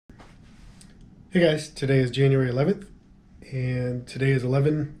Hey guys, today is January 11th and today is day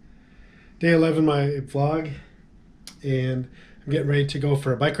 11 my vlog, and I'm getting ready to go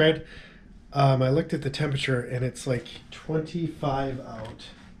for a bike ride. I looked at the temperature and it's like 25 out,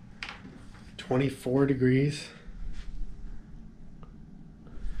 24 degrees,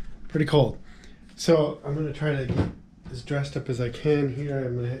 pretty cold. So I'm going to try to get as dressed up as I can here.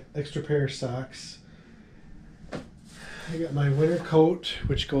 I'm going to have extra pair of socks. I got my winter coat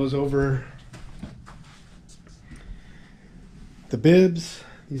which goes over the bibs.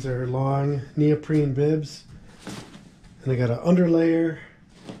 These are long neoprene bibs, and I got an underlayer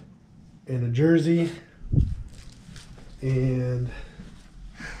and a jersey and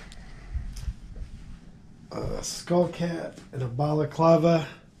a skull cap and a balaclava,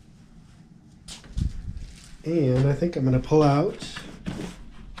 and I think I'm going to pull out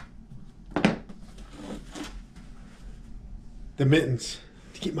the mittens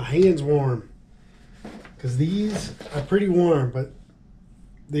to keep my hands warm, because these are pretty warm, but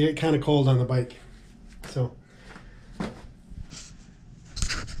they get kind of cold on the bike. So,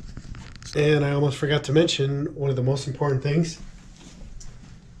 and I almost forgot to mention, one of the most important things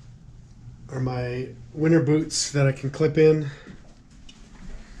are my winter boots that I can clip in.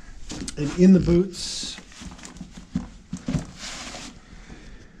 And in the boots,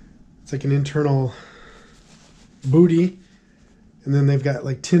 it's like an internal bootie, and then they've got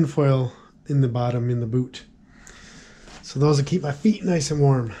like tin foil in the bottom in the boot. So those will keep my feet nice and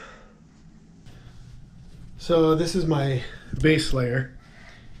warm. So this is my base layer.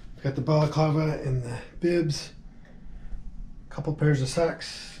 I've got the balaclava and the bibs, a couple pairs of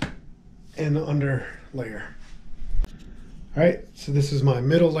socks, and the under layer. Alright, so this is my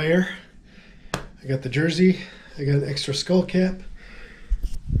middle layer. I got the jersey, I got an extra skull cap,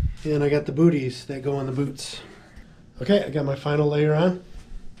 and I got the booties that go on the boots. Okay, I got my final layer on.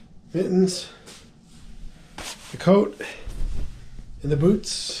 Mittens, the coat, and the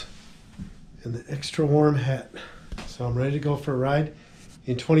boots, and the extra warm hat. So I'm ready to go for a ride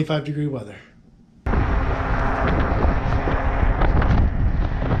in 25-degree weather. Hey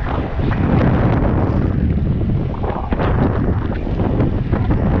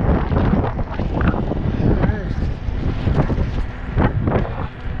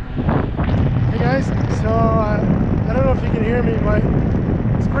guys, so I don't know if you can hear me, but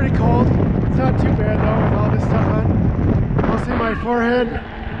it's pretty cold. It's not too bad though with all this stuff on. Mostly my forehead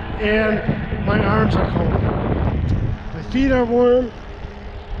and my arms are cold. My feet are warm.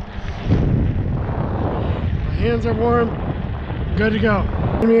 My hands are warm. Good to go.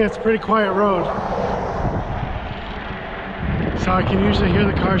 I mean, it's a pretty quiet road, so I can usually hear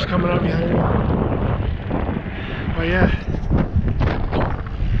the cars coming up behind me. But yeah,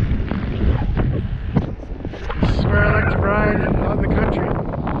 this is where I like to ride out in the country.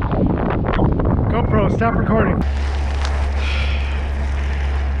 GoPro, stop recording.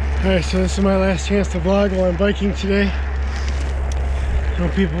 Alright, so this is my last chance to vlog while I'm biking today. No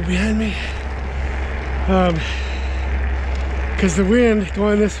people behind me. Because the wind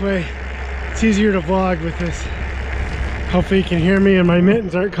going this way, it's easier to vlog with this. Hopefully you can hear me and my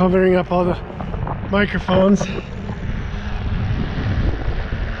mittens aren't covering up all the microphones.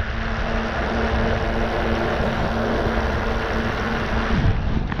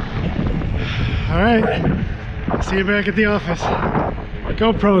 Alright, see you back at the office.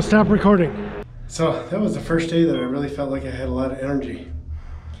 GoPro, stop recording. So that was the first day that I really felt like I had a lot of energy,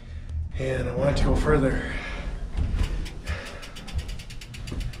 and I wanted to go further.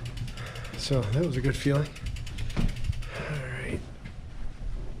 So that was a good feeling. Alright.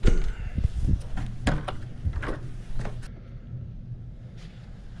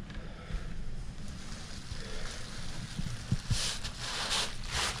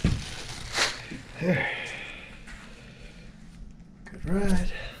 There. Good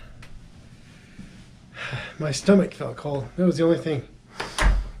ride. My stomach felt cold. That was the only thing.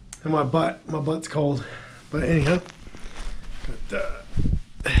 And my butt's cold. But anyhow,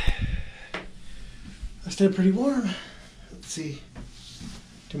 I stayed pretty warm. Let's see.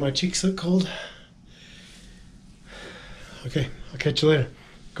 Do my cheeks look cold? Okay, I'll catch you later.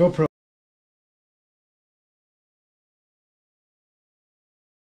 GoPro.